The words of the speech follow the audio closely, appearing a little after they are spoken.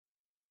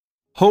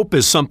Hope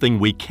is something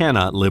we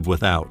cannot live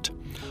without.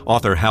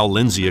 Author Hal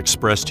Lindsey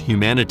expressed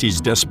humanity's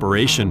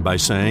desperation by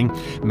saying,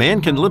 "Man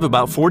can live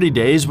about 40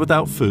 days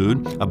without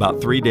food, about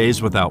 3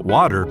 days without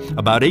water,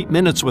 about 8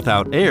 minutes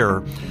without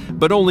air,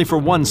 but only for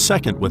 1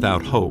 second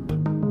without hope."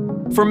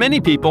 For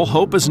many people,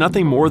 hope is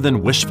nothing more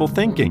than wishful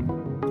thinking.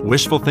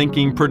 Wishful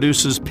thinking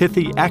produces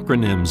pithy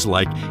acronyms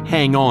like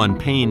 "Hang on,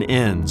 pain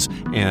ends"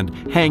 and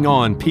 "Hang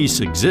on, peace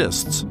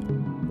exists."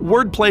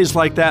 Wordplays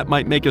like that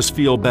might make us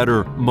feel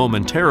better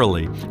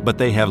momentarily, but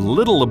they have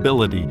little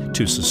ability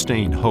to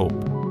sustain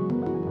hope.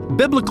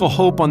 Biblical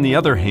hope, on the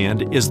other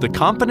hand, is the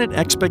confident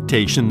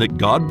expectation that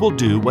God will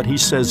do what He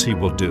says He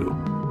will do.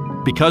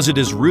 Because it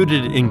is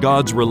rooted in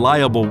God's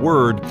reliable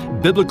Word,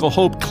 biblical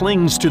hope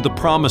clings to the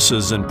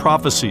promises and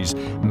prophecies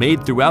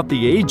made throughout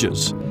the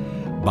ages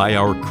by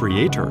our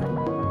Creator.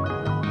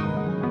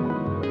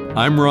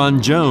 I'm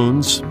Ron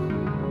Jones,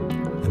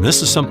 and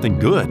this is Something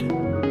Good.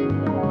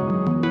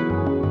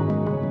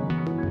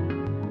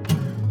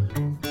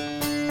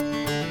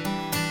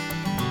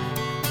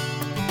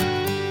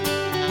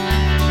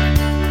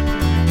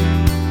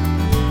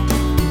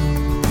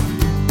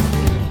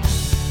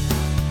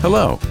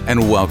 Hello,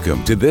 and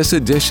welcome to this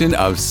edition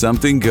of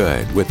Something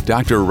Good with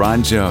Dr.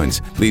 Ron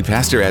Jones, lead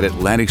pastor at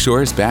Atlantic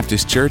Shores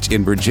Baptist Church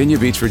in Virginia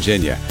Beach,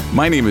 Virginia.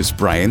 My name is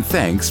Brian.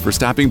 Thanks for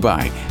stopping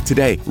by.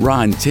 Today,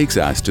 Ron takes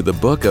us to the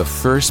book of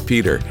 1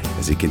 Peter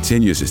as he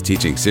continues his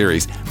teaching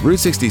series, Route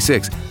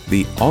 66,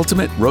 the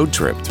ultimate road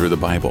trip through the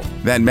Bible.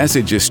 That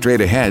message is straight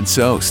ahead,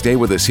 so stay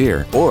with us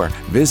here or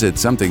visit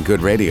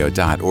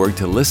somethinggoodradio.org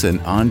to listen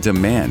on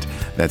demand.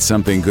 That's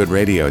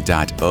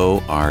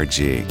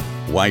somethinggoodradio.org.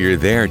 While you're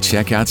there,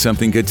 check out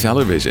Something Good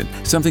Television,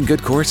 Something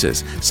Good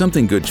Courses,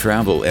 Something Good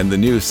Travel, and the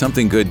new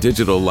Something Good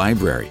Digital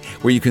Library,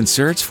 where you can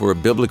search for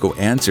biblical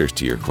answers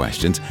to your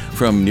questions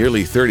from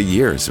nearly 30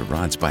 years of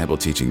Ron's Bible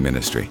teaching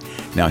ministry.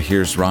 Now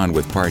here's Ron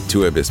with part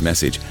 2 of his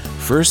message,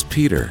 1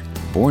 Peter,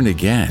 Born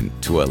Again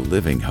to a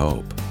Living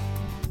Hope.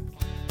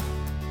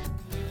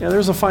 Yeah,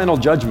 there's a final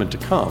judgment to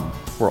come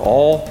where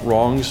all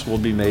wrongs will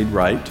be made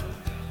right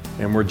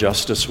and where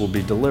justice will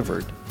be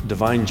delivered.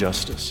 Divine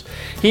justice.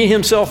 He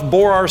himself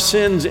bore our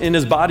sins in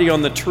his body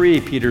on the tree,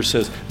 Peter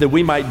says, that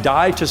we might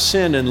die to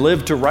sin and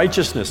live to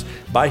righteousness.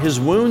 By his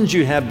wounds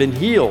you have been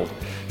healed.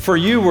 For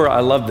you were,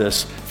 I love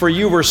this, for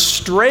you were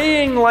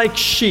straying like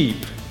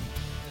sheep,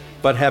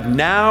 but have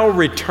now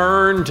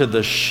returned to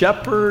the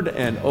shepherd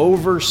and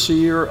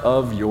overseer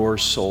of your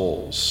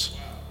souls.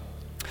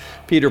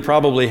 Peter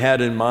probably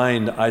had in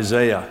mind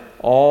Isaiah,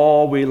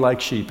 all we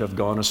like sheep have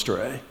gone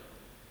astray.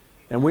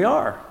 And we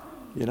are.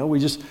 We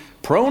just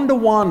prone to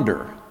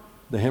wander,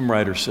 the hymn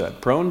writer said.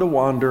 Prone to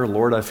wander,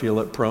 Lord, I feel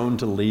it, prone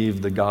to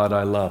leave the God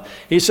I love.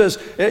 He says,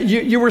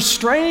 you were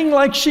straying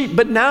like sheep,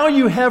 but now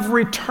you have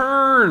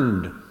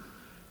returned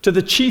to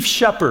the chief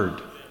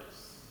shepherd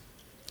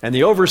and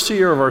the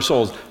overseer of our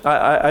souls.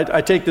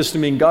 I take this to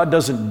mean God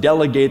doesn't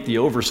delegate the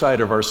oversight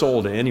of our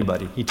soul to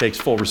anybody. He takes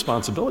full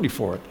responsibility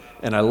for it.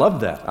 And I love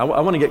that. I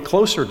want to get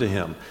closer to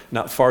Him,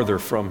 not farther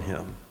from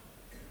Him.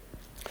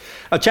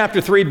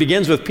 Chapter 3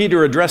 begins with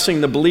Peter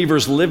addressing the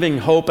believer's living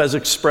hope as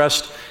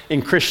expressed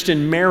in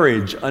Christian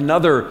marriage,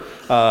 another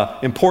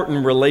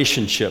important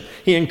relationship.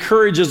 He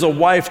encourages a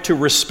wife to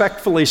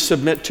respectfully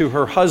submit to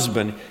her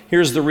husband.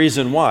 Here's the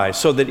reason why.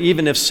 So that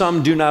even if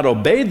some do not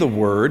obey the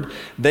word,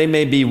 they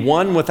may be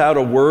won without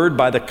a word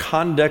by the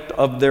conduct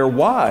of their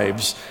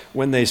wives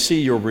when they see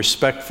your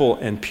respectful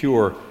and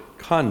pure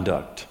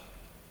conduct.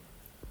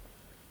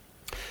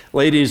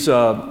 Ladies,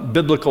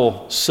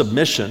 biblical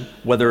submission,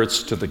 whether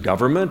it's to the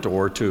government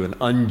or to an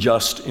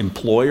unjust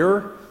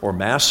employer or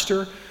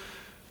master,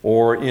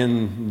 or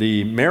in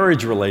the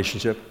marriage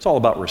relationship, it's all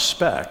about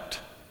respect.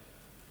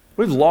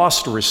 We've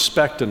lost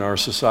respect in our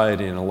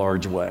society in a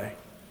large way,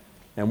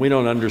 and we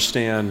don't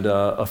understand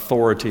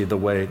authority the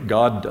way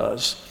God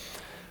does.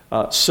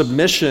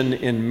 Submission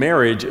in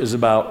marriage is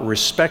about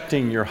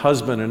respecting your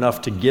husband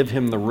enough to give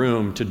him the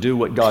room to do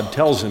what God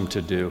tells him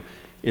to do,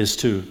 is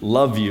to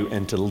love you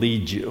and to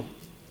lead you,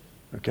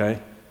 okay?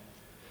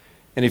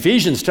 And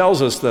Ephesians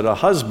tells us that a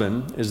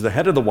husband is the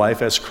head of the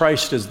wife as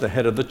Christ is the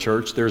head of the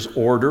church. There's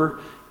order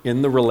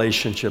in the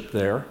relationship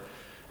there.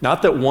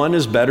 Not that one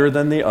is better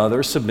than the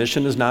other.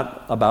 Submission is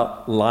not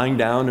about lying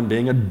down and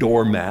being a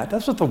doormat.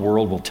 That's what the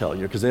world will tell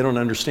you because they don't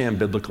understand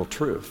biblical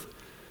truth.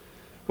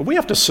 But we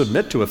have to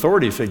submit to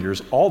authority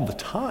figures all the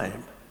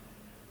time.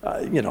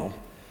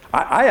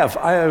 I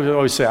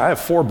always say I have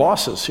 4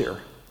 bosses here.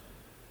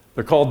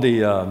 They're called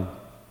the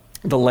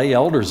lay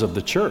elders of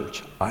the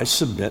church. I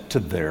submit to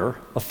their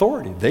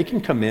authority. They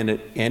can come in at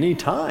any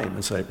time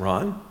and say,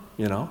 Ron,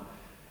 and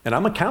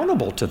I'm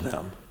accountable to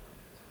them.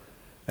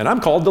 And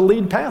I'm called the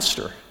lead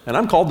pastor. And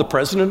I'm called the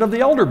president of the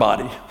elder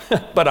body.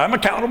 But I'm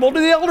accountable to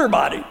the elder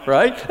body,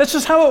 right? That's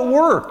just how it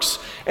works.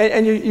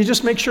 And you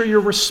just make sure you're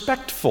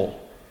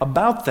respectful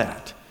about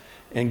that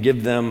and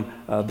give them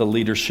the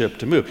leadership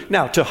to move.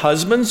 Now, to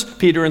husbands,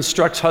 Peter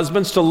instructs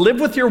husbands to live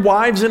with your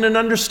wives in an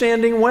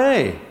understanding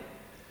way.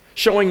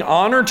 showing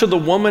honor to the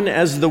woman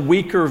as the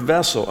weaker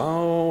vessel.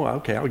 Oh,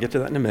 okay, I'll get to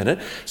that in a minute.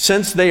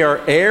 Since they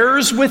are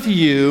heirs with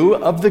you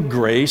of the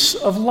grace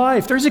of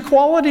life. There's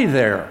equality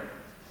there.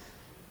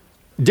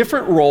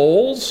 Different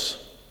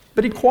roles,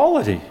 but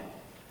equality.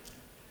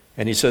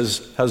 And he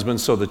says,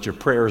 husbands, so that your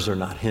prayers are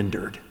not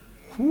hindered.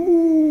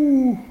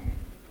 Ooh.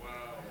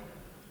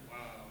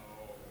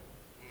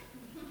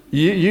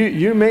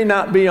 You may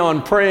not be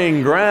on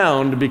praying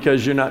ground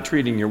because you're not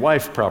treating your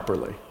wife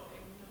properly.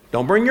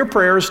 Don't bring your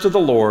prayers to the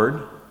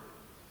Lord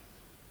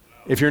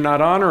if you're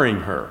not honoring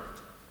her.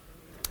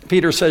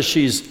 Peter says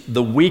she's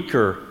the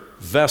weaker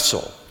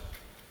vessel.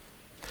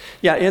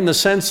 Yeah, in the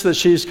sense that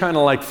she's kind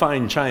of like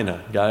fine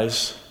china,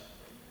 guys.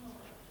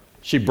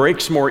 She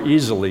breaks more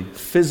easily,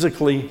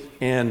 physically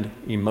and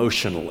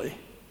emotionally.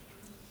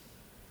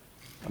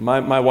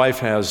 My wife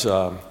has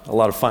a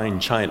lot of fine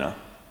china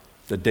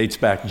that dates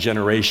back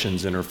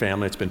generations in her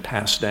family. It's been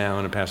passed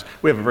down and passed.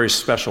 We have a very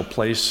special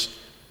place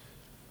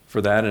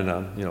for that in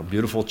a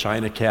beautiful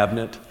china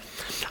cabinet.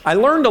 I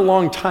learned a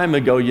long time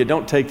ago you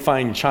don't take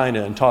fine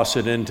china and toss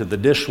it into the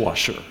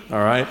dishwasher, all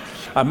right?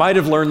 I might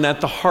have learned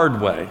that the hard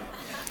way.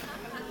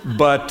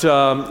 But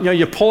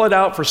you pull it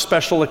out for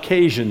special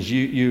occasions.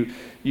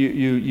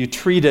 You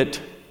treat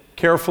it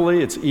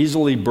carefully. It's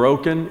easily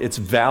broken. It's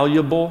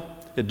valuable.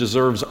 It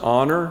deserves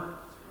honor.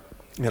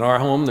 In our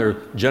home, there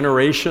are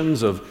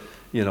generations of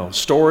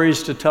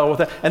stories to tell with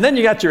that. And then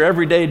you got your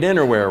everyday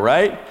dinnerware,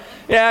 right?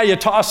 Yeah, you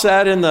toss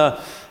that in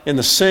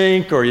the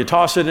sink, or you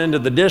toss it into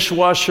the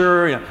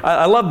dishwasher.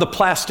 I love the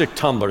plastic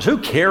tumblers. Who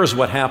cares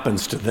what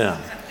happens to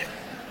them?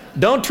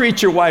 Don't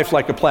treat your wife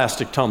like a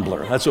plastic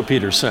tumbler. That's what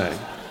Peter's saying.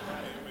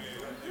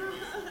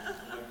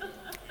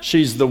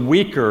 She's the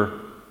weaker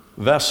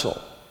vessel.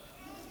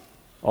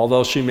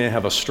 Although she may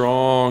have a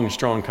strong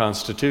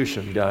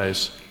constitution,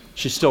 guys,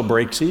 she still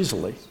breaks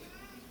easily.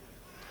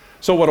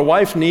 So what a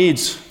wife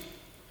needs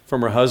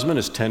from her husband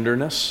is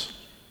tenderness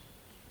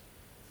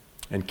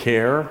and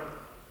care.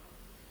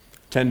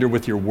 Tender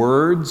with your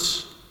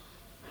words,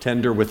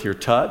 tender with your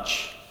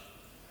touch.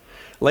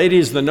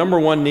 Ladies, the number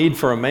one need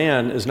for a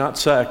man is not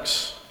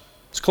sex.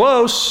 It's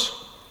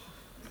close.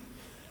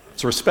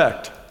 It's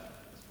respect.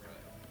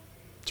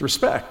 It's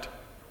respect.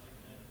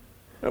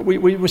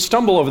 We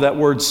stumble over that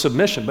word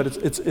submission, but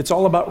it's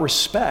all about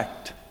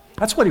respect.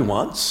 That's what he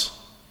wants,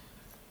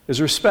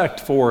 is respect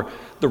for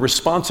the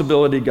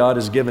responsibility God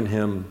has given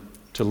him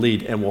to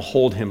lead and will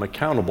hold him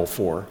accountable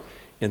for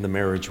in the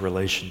marriage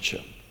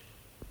relationship.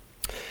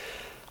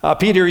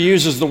 Peter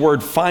uses the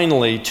word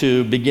finally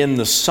to begin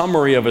the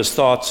summary of his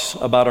thoughts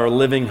about our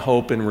living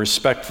hope in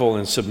respectful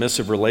and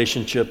submissive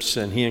relationships,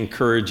 and he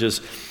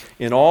encourages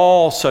in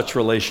all such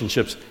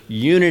relationships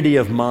unity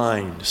of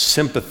mind,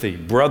 sympathy,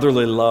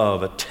 brotherly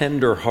love, a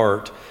tender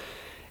heart,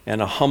 and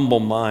a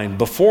humble mind,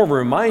 before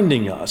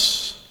reminding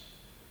us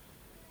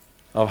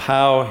of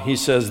how he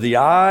says the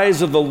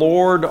eyes of the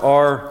Lord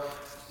are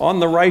on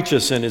the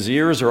righteous and his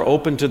ears are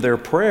open to their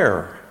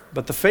prayer,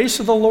 but the face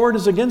of the Lord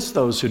is against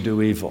those who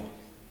do evil.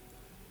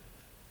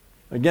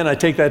 Again, I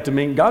take that to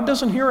mean God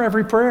doesn't hear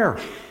every prayer.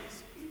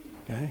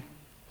 Okay?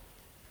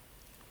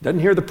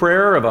 Doesn't hear the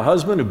prayer of a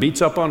husband who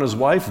beats up on his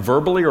wife,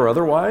 verbally or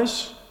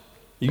otherwise.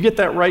 You get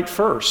that right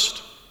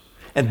first.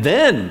 And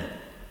then,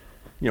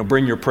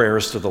 bring your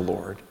prayers to the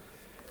Lord.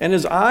 And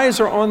his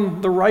eyes are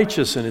on the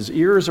righteous and his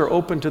ears are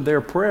open to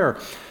their prayer.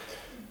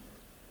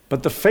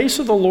 But the face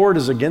of the Lord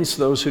is against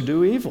those who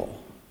do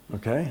evil.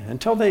 Okay?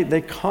 Until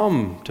they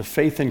come to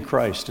faith in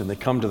Christ and they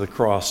come to the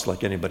cross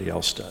like anybody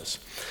else does.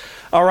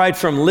 All right,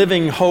 from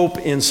living hope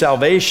in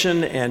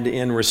salvation and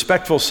in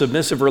respectful,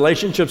 submissive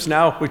relationships,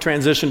 now we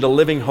transition to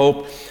living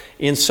hope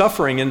in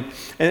suffering.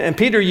 And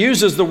Peter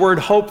uses the word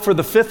hope for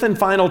the fifth and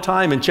final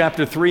time in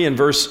chapter 3 and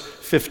verse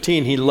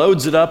 15. He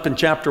loads it up in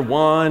chapter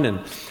 1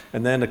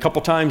 and then a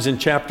couple times in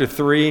chapter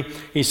 3.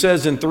 He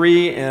says in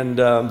 3 and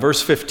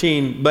verse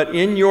 15, "But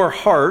in your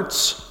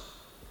hearts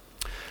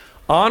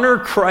honor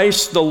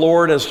Christ the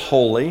Lord as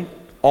holy,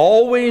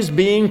 always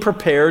being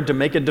prepared to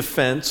make a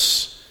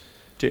defense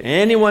to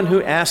anyone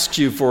who asks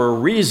you for a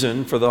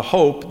reason for the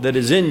hope that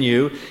is in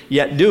you,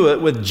 yet do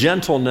it with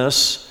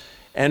gentleness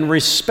and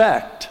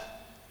respect."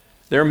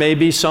 There may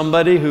be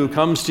somebody who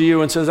comes to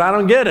you and says, "I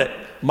don't get it.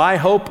 My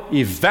hope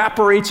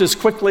evaporates as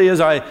quickly as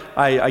I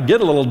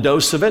get a little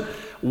dose of it.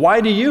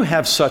 Why do you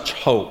have such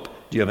hope?"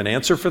 Do you have an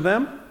answer for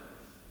them?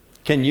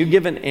 Can you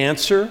give an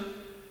answer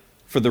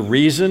for the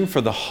reason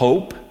for the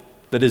hope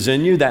that is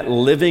in you, that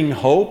living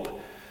hope?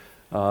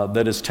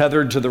 That is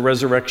tethered to the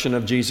resurrection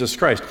of Jesus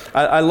Christ.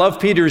 I love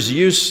Peter's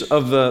use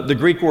of the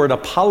Greek word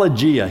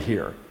apologia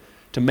here,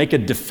 to make a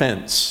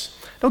defense.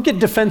 Don't get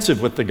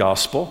defensive with the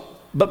gospel,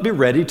 but be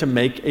ready to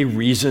make a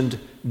reasoned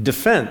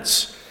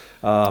defense,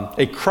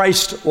 a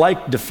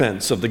Christ-like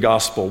defense of the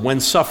gospel. When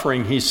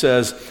suffering, he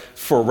says,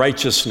 for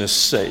righteousness'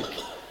 sake.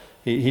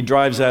 He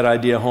drives that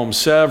idea home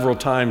several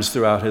times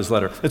throughout his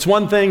letter. It's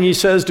one thing, he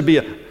says, to be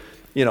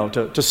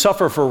to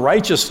suffer for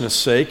righteousness'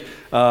 sake.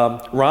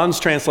 Ron's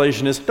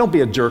translation is, don't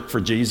be a jerk for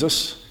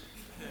Jesus.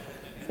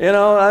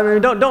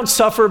 Don't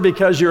suffer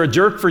because you're a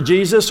jerk for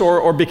Jesus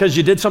or because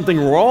you did something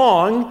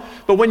wrong.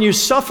 But when you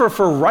suffer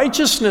for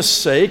righteousness'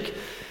 sake,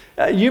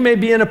 you may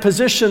be in a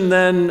position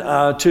then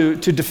to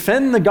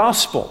defend the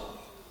gospel,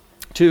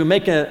 to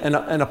make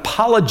an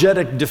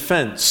apologetic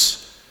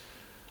defense,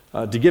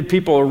 to give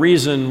people a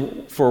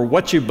reason for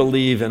what you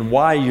believe and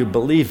why you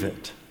believe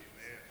it.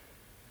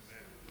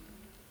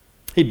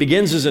 He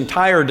begins his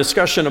entire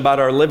discussion about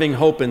our living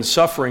hope in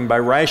suffering by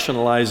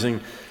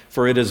rationalizing,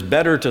 for it is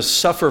better to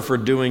suffer for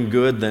doing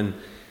good than,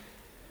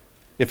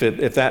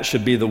 if that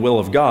should be the will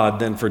of God,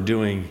 than for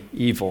doing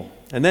evil.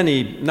 And then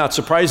he, not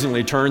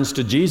surprisingly, turns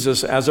to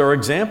Jesus as our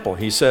example.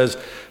 He says,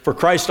 for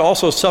Christ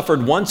also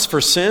suffered once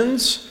for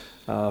sins,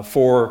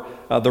 for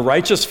the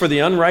righteous for the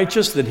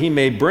unrighteous, that he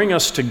may bring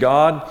us to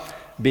God,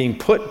 being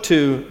put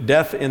to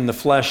death in the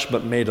flesh,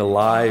 but made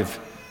alive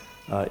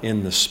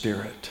in the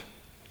Spirit.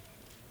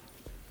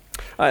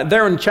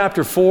 There in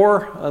chapter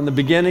 4, in the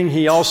beginning,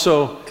 he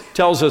also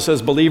tells us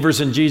as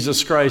believers in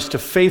Jesus Christ to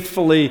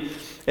faithfully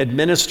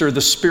administer the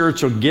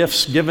spiritual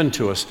gifts given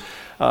to us.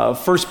 1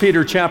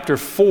 Peter chapter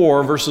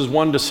 4, verses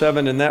 1 to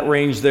 7, in that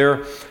range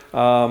there,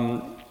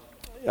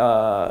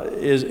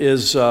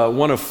 is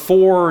one of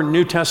 4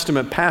 New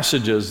Testament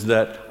passages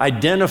that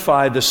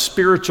identify the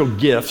spiritual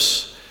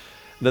gifts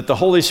that the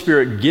Holy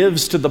Spirit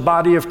gives to the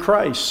body of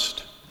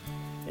Christ.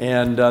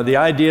 And the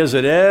idea is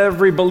that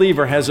every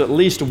believer has at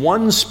least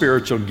one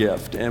spiritual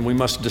gift, and we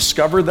must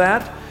discover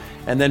that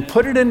and then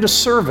put it into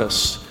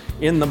service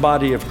in the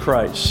body of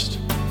Christ.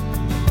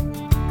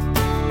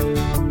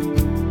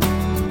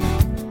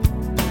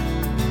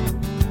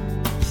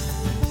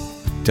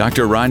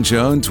 Dr. Ron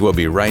Jones will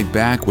be right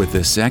back with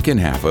the second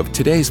half of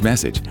today's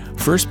message,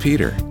 1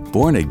 Peter,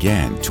 Born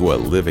Again to a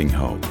Living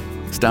Hope.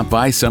 Stop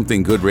by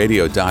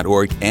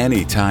somethinggoodradio.org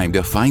anytime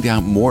to find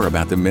out more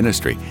about the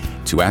ministry,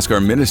 to ask our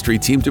ministry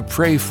team to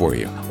pray for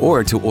you,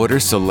 or to order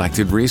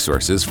selected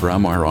resources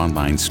from our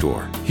online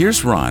store.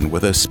 Here's Ron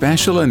with a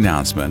special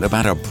announcement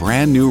about a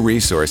brand new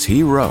resource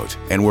he wrote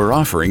and we're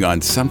offering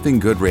on Something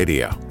Good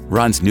Radio.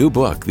 Ron's new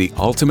book, The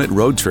Ultimate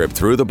Road Trip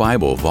Through the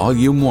Bible,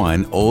 Volume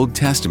 1, Old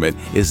Testament,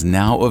 is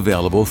now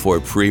available for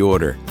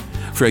pre-order.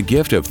 For a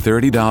gift of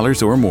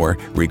 $30 or more,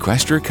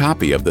 request your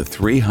copy of the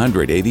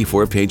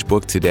 384-page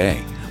book today.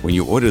 When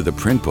you order the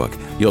print book,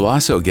 you'll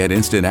also get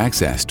instant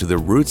access to the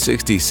Route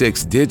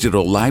 66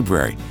 Digital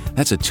Library.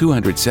 That's a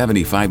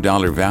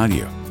 $275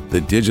 value.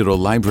 The digital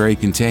library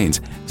contains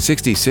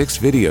 66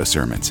 video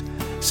sermons,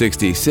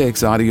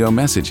 66 audio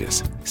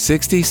messages,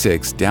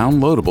 66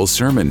 downloadable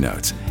sermon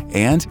notes,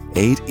 and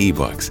 8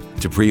 ebooks.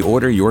 To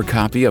pre-order your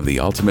copy of The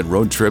Ultimate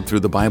Road Trip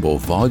Through the Bible,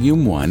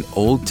 Volume 1,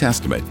 Old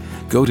Testament,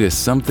 go to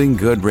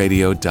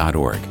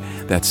somethinggoodradio.org.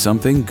 That's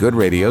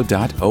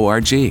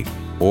somethinggoodradio.org.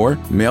 Or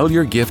mail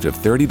your gift of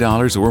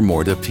 $30 or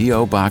more to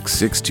P.O. Box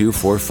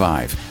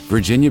 6245,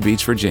 Virginia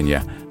Beach,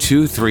 Virginia,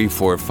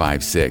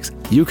 23456.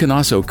 You can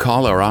also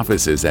call our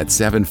offices at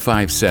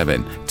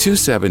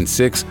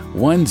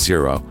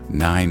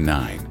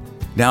 757-276-1099.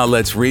 Now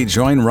let's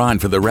rejoin Ron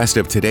for the rest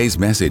of today's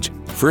message,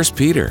 1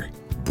 Peter,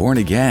 Born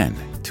Again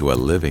to a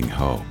Living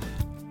Hope.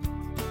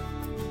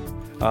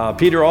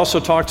 Peter also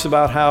talks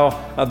about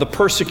how the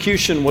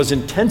persecution was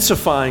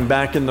intensifying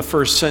back in the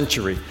first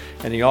century.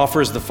 And he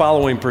offers the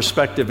following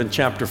perspective in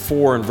chapter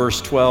 4 and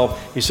verse 12.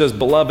 He says,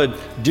 "Beloved,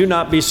 do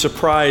not be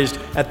surprised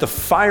at the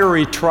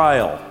fiery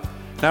trial."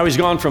 Now he's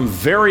gone from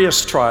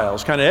various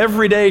trials, kind of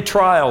everyday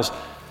trials,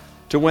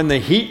 to when the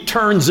heat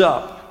turns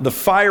up, the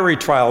fiery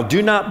trial.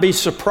 Do not be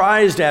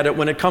surprised at it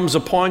when it comes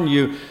upon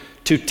you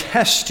to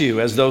test you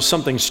as though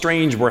something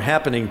strange were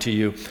happening to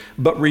you,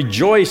 but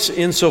rejoice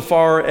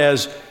insofar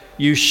as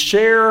you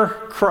share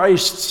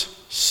Christ's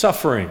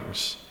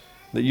sufferings,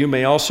 that you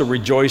may also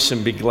rejoice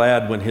and be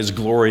glad when his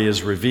glory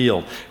is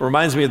revealed. It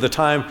reminds me of the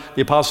time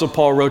the Apostle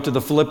Paul wrote to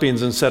the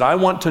Philippians and said, I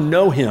want to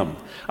know him.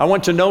 I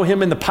want to know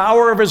him in the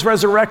power of his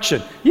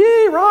resurrection.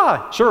 Yee,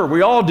 rah! Sure,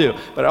 we all do.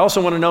 But I also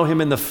want to know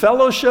him in the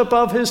fellowship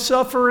of his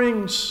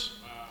sufferings.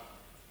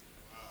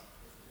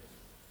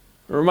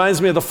 It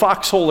reminds me of the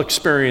foxhole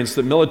experience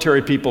that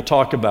military people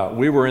talk about.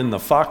 We were in the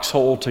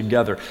foxhole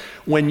together.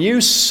 When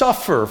you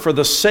suffer for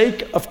the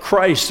sake of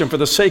Christ and for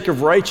the sake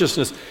of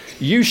righteousness,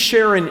 you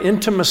share an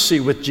intimacy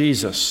with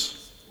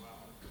Jesus.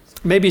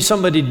 Maybe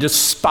somebody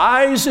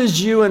despises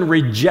you and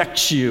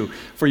rejects you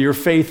for your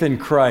faith in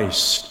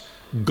Christ.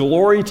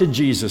 Glory to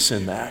Jesus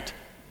in that.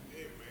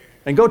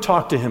 And go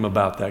talk to him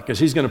about that, because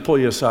he's going to pull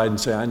you aside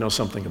and say, I know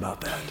something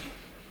about that.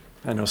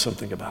 I know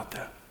something about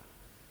that.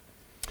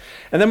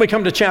 And then we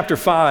come to chapter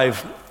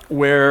 5,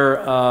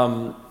 where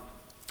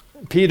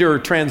Peter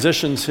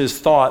transitions his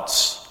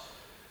thoughts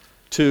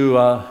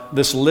to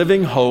this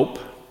living hope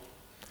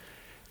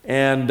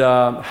and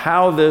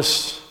how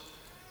this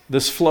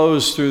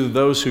flows through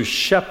those who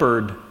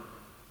shepherd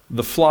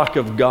the flock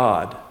of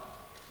God.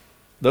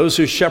 Those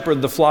who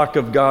shepherd the flock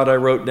of God, I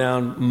wrote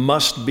down,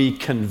 must be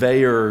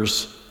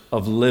conveyors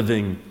of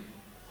living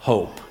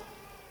hope.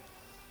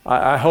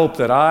 I hope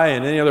that I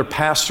and any other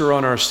pastor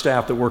on our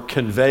staff, that we're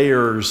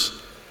conveyors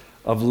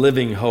of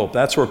living hope.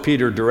 That's where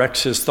Peter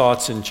directs his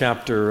thoughts in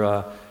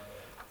chapter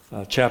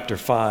chapter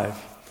 5.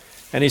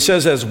 And he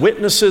says, as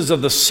witnesses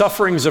of the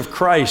sufferings of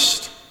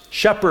Christ,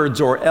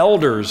 shepherds or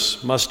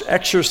elders must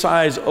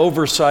exercise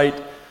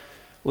oversight,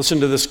 listen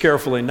to this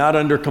carefully, not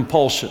under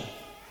compulsion.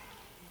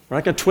 We're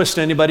not going to twist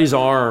anybody's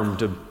arm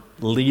to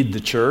lead the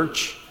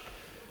church,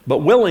 but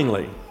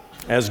willingly,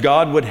 as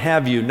God would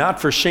have you, not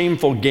for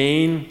shameful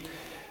gain,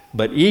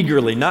 but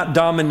eagerly, not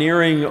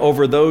domineering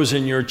over those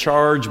in your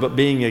charge, but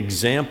being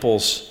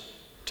examples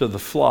to the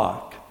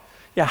flock.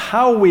 Yeah,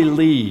 how we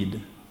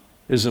lead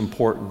is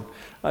important.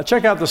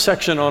 Check out the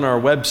section on our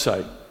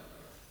website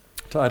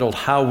titled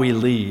How We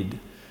Lead,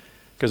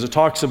 because it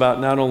talks about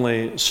not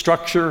only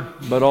structure,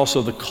 but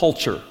also the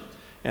culture,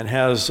 and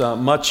has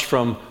much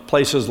from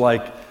places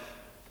like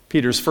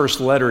Peter's first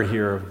letter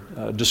here,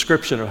 a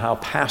description of how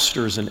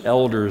pastors and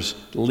elders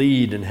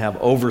lead and have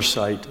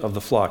oversight of the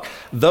flock.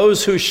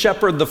 Those who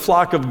shepherd the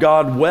flock of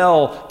God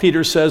well,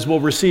 Peter says, will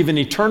receive an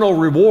eternal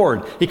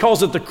reward. He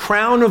calls it the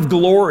crown of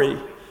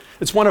glory.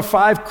 It's one of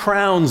 5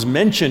 crowns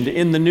mentioned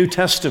in the New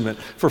Testament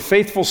for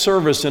faithful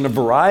service in a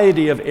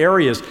variety of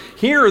areas.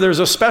 Here, there's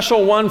a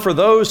special one for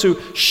those who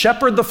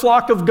shepherd the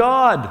flock of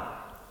God.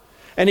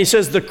 And he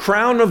says the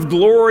crown of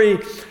glory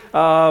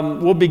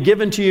will be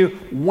given to you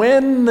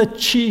when the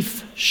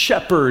chief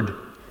shepherd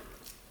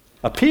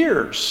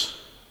appears.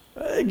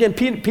 Again,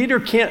 Peter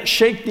can't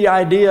shake the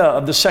idea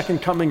of the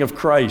second coming of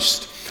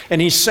Christ. And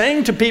he's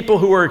saying to people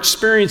who are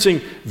experiencing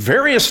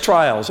various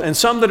trials and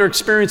some that are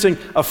experiencing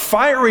a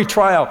fiery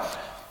trial,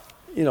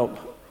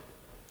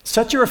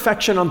 set your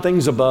affection on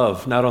things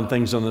above, not on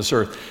things on this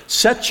earth.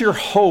 Set your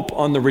hope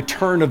on the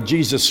return of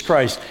Jesus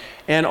Christ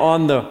and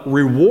on the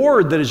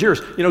reward that is yours.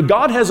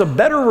 God has a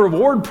better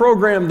reward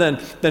program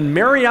than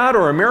Marriott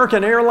or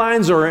American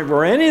Airlines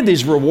or any of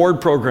these reward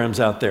programs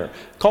out there,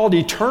 called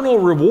eternal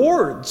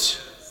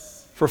rewards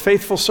for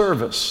faithful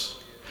service.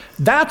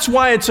 That's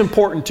why it's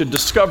important to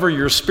discover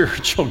your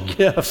spiritual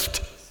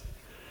gift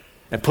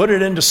and put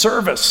it into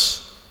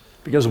service.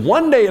 Because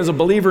one day as a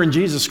believer in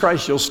Jesus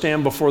Christ, you'll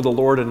stand before the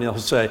Lord and he'll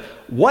say,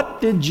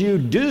 what did you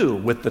do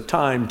with the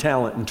time,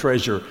 talent, and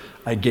treasure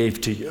I gave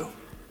to you?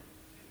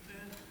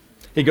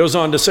 He goes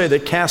on to say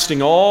that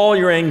casting all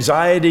your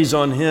anxieties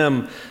on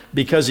him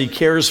because he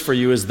cares for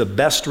you is the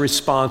best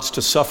response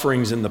to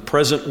sufferings in the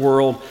present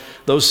world,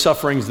 those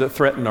sufferings that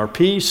threaten our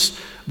peace,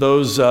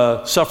 those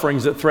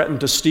sufferings that threaten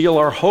to steal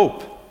our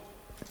hope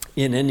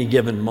in any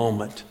given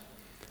moment.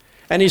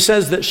 And he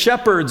says that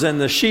shepherds and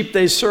the sheep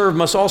they serve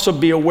must also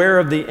be aware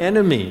of the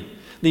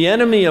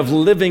enemy of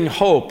living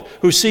hope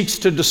who seeks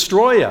to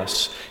destroy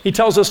us. He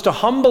tells us to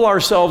humble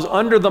ourselves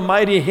under the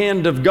mighty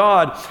hand of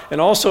God, and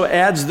also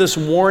adds this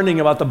warning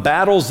about the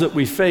battles that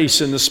we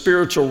face in the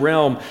spiritual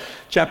realm.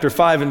 Chapter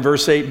 5 and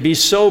verse 8, be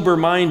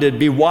sober-minded,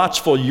 be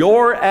watchful.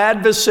 Your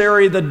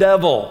adversary, the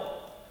devil,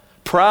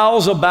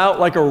 prowls about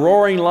like a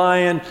roaring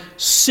lion,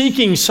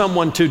 seeking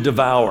someone to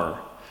devour.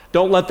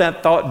 Don't let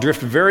that thought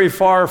drift very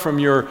far from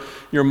your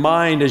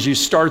mind as you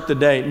start the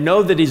day.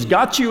 Know that he's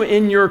got you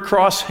in your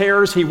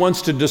crosshairs. He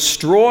wants to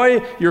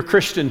destroy your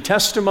Christian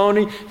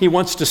testimony. He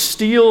wants to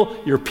steal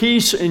your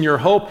peace and your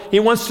hope. He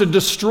wants to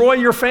destroy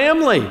your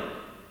family.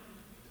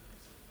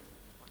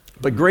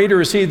 But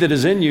greater is he that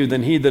is in you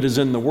than he that is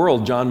in the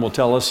world, John will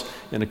tell us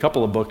in a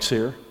couple of books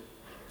here.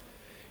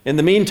 In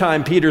the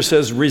meantime, Peter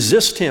says,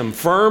 resist him,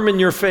 firm in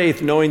your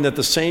faith, knowing that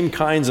the same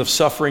kinds of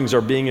sufferings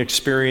are being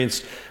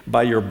experienced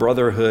by your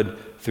brotherhood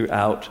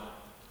throughout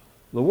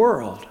the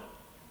world.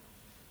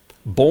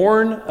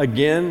 Born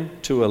again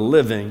to a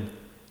living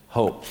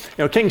hope.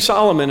 King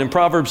Solomon in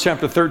Proverbs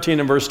chapter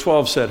 13 and verse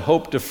 12 said,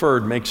 hope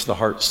deferred makes the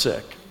heart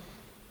sick.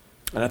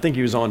 And I think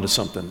he was on to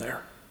something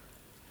there.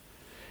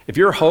 If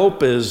your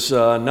hope is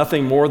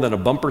nothing more than a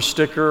bumper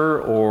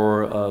sticker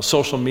or a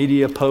social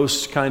media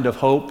post kind of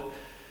hope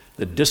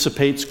that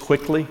dissipates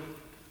quickly,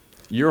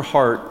 your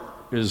heart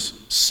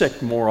is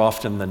sick more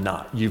often than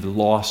not. You've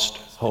lost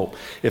hope.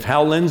 If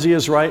Hal Lindsey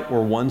is right,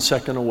 we're 1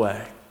 second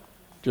away.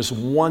 Just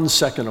 1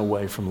 second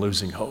away from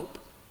losing hope.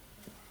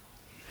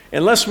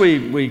 Unless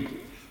we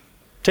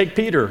take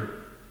Peter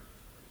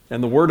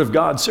and the Word of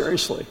God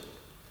seriously.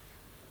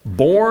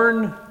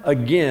 Born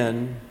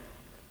again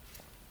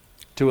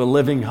to a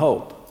living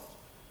hope.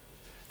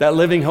 That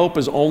living hope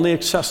is only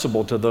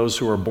accessible to those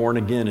who are born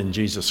again in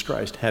Jesus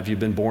Christ. Have you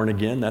been born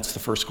again? That's the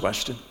first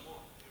question.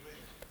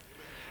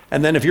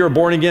 And then if you're a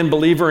born again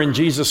believer in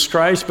Jesus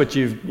Christ, but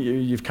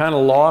you've kind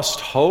of lost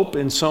hope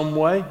in some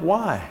way,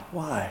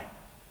 why?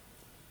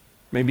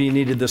 Maybe you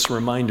needed this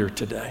reminder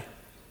today.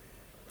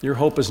 Your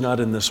hope is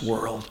not in this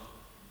world.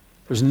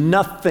 There's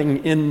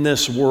nothing in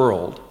this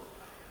world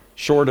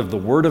short of the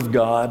Word of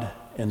God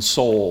and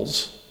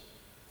souls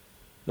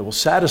that will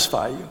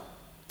satisfy you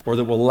or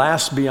that will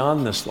last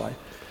beyond this life.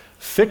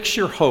 Fix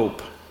your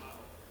hope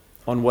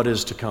on what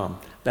is to come,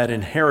 that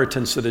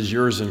inheritance that is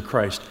yours in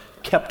Christ,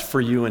 kept for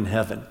you in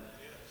heaven.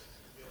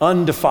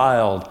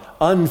 Undefiled,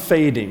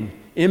 unfading,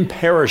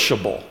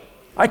 imperishable.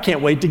 I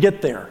can't wait to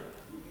get there.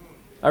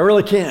 I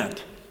really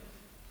can't.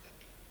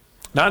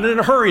 Not in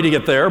a hurry to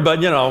get there, but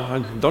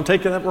don't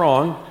take that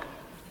wrong.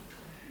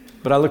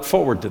 But I look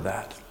forward to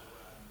that.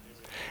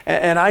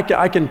 And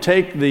I can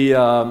take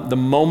the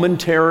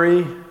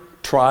momentary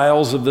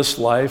trials of this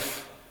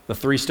life, the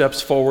 3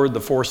 steps forward,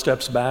 the 4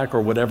 steps back,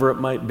 or whatever it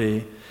might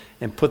be,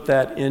 and put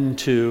that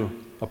into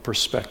a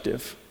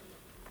perspective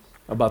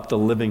about the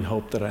living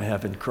hope that I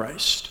have in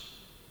Christ.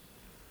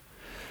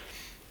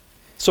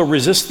 So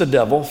resist the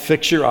devil,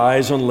 fix your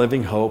eyes on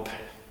living hope,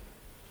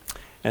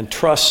 and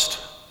trust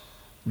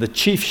the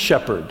chief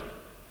shepherd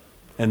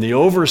and the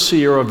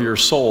overseer of your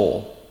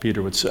soul,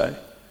 Peter would say,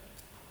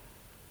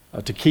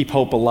 to keep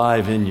hope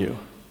alive in you,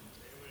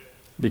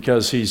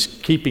 because he's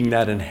keeping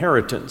that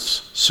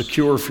inheritance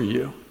secure for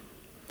you.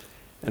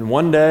 And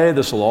one day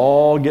this will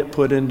all get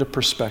put into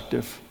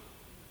perspective,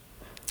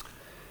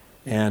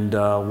 and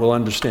we'll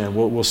understand.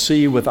 We'll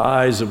see with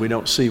eyes that we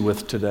don't see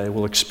with today.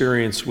 We'll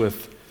experience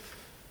with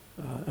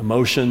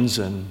emotions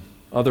and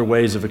other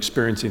ways of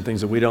experiencing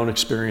things that we don't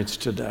experience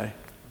today.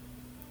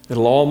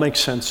 It'll all make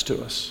sense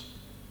to us.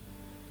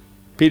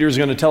 Peter's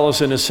going to tell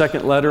us in his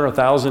second letter,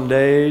 1,000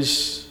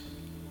 days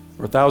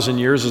or 1,000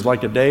 years is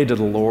like a day to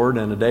the Lord,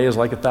 and a day is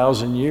like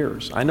 1,000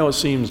 years. I know it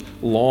seems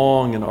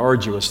long and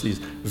arduous, these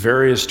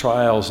various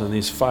trials and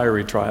these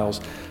fiery trials,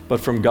 but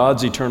from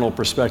God's eternal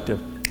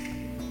perspective,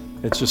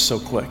 it's just so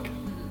quick.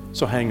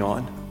 So hang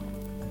on.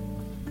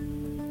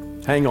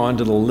 Hang on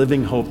to the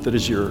living hope that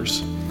is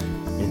yours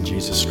in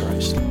Jesus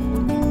Christ.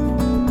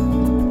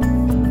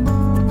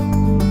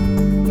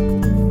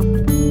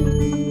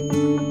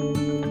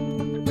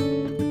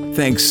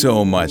 Thanks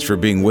so much for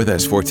being with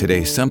us for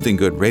today's Something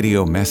Good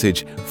radio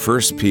message,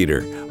 1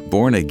 Peter,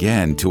 Born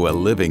Again to a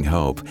Living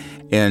Hope.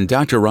 And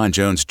Dr. Ron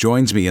Jones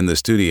joins me in the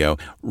studio.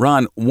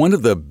 Ron, one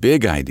of the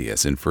big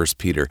ideas in 1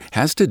 Peter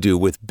has to do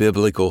with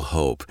biblical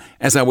hope.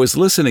 As I was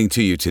listening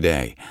to you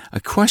today, a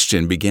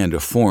question began to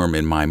form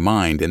in my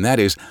mind, and that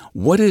is,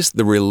 what is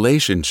the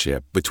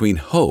relationship between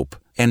hope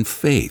and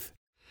faith?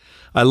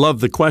 I love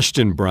the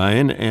question,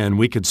 Brian, and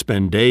we could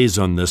spend days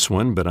on this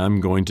one, but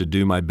I'm going to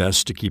do my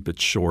best to keep it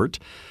short.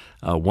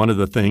 One of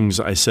the things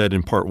I said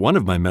in part 1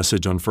 of my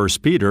message on 1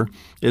 Peter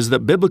is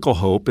that biblical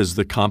hope is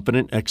the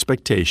confident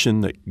expectation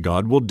that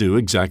God will do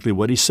exactly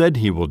what He said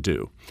He will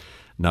do,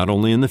 not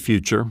only in the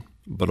future,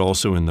 but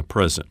also in the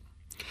present.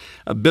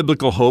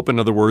 Biblical hope, in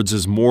other words,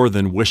 is more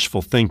than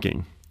wishful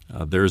thinking.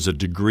 There's a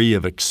degree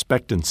of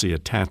expectancy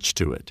attached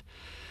to it.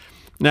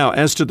 Now,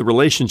 as to the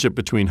relationship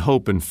between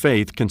hope and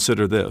faith,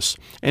 consider this.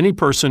 Any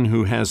person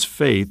who has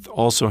faith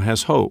also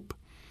has hope.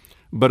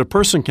 But a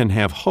person can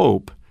have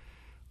hope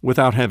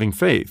without having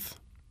faith.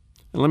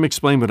 And let me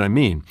explain what I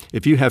mean.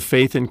 If you have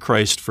faith in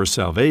Christ for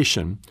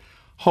salvation,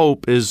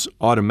 hope is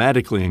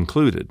automatically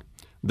included.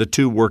 The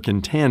two work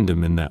in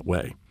tandem in that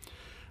way,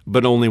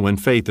 but only when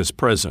faith is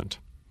present.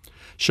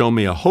 Show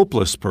me a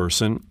hopeless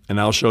person,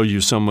 and I'll show you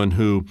someone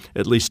who,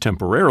 at least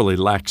temporarily,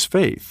 lacks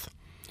faith.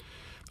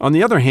 On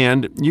the other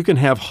hand, you can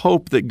have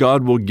hope that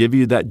God will give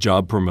you that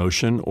job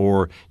promotion,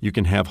 or you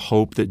can have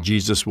hope that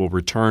Jesus will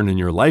return in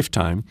your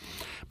lifetime.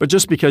 But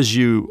just because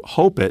you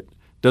hope it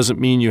doesn't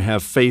mean you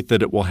have faith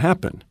that it will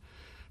happen.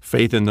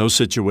 Faith in those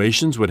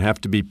situations would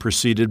have to be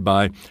preceded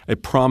by a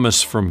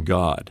promise from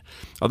God.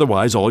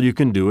 Otherwise, all you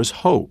can do is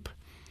hope.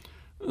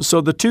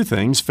 So the two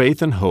things,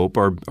 faith and hope,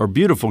 are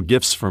beautiful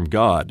gifts from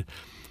God.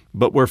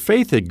 But where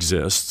faith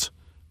exists,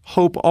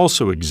 hope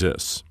also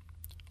exists.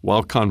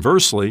 While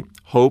conversely,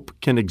 hope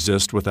can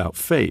exist without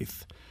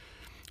faith.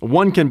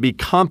 One can be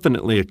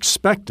confidently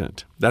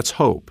expectant, that's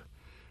hope,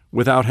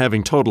 without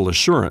having total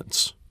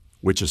assurance,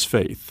 which is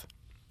faith.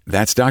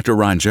 That's Dr.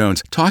 Ron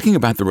Jones talking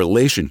about the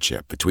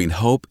relationship between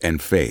hope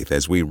and faith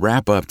as we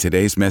wrap up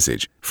today's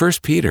message, 1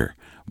 Peter,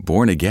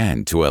 Born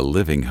Again to a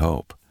Living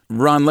Hope.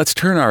 Ron, let's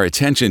turn our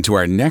attention to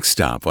our next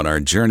stop on our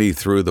journey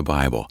through the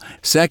Bible.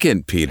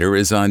 2 Peter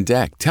is on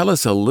deck. Tell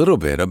us a little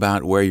bit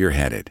about where you're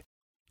headed.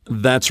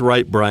 That's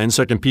right, Brian.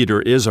 2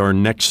 Peter is our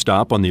next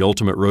stop on the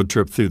ultimate road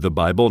trip through the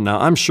Bible. Now,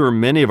 I'm sure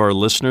many of our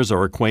listeners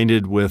are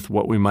acquainted with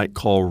what we might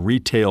call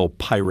retail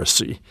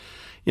piracy.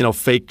 You know,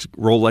 fake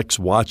Rolex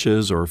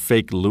watches or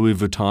fake Louis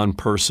Vuitton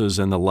purses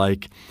and the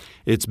like.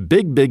 It's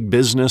big, big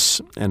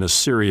business and a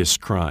serious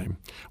crime.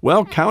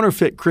 Well,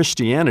 counterfeit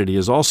Christianity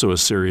is also a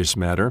serious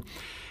matter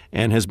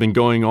and has been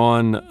going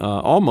on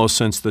almost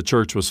since the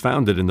church was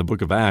founded in the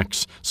book of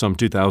Acts some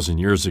 2,000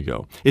 years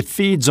ago. It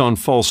feeds on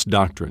false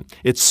doctrine.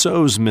 It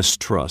sows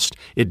mistrust.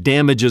 It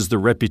damages the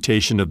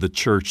reputation of the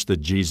church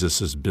that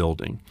Jesus is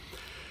building.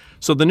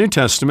 So the New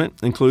Testament,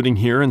 including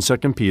here in 2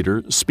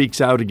 Peter,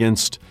 speaks out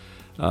against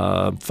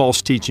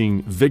false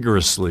teaching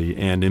vigorously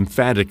and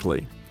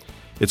emphatically.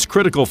 It's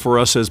critical for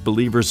us as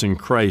believers in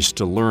Christ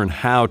to learn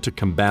how to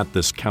combat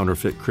this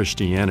counterfeit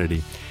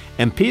Christianity.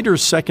 And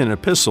Peter's second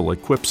epistle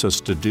equips us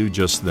to do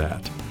just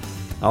that.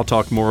 I'll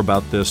talk more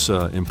about this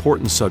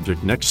important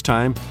subject next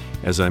time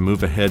as I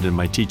move ahead in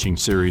my teaching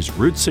series,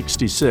 Route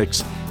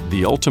 66,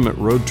 The Ultimate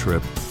Road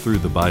Trip Through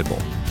the Bible.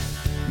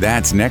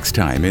 That's next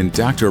time in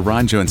Dr.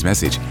 Ron Jones'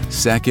 message,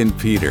 2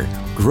 Peter,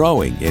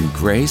 Growing in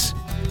Grace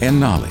and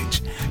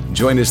Knowledge.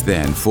 Join us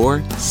then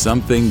for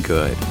Something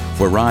Good.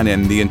 For Ron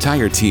and the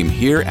entire team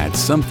here at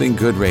Something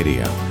Good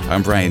Radio,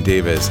 I'm Brian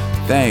Davis.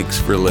 Thanks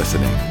for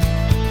listening.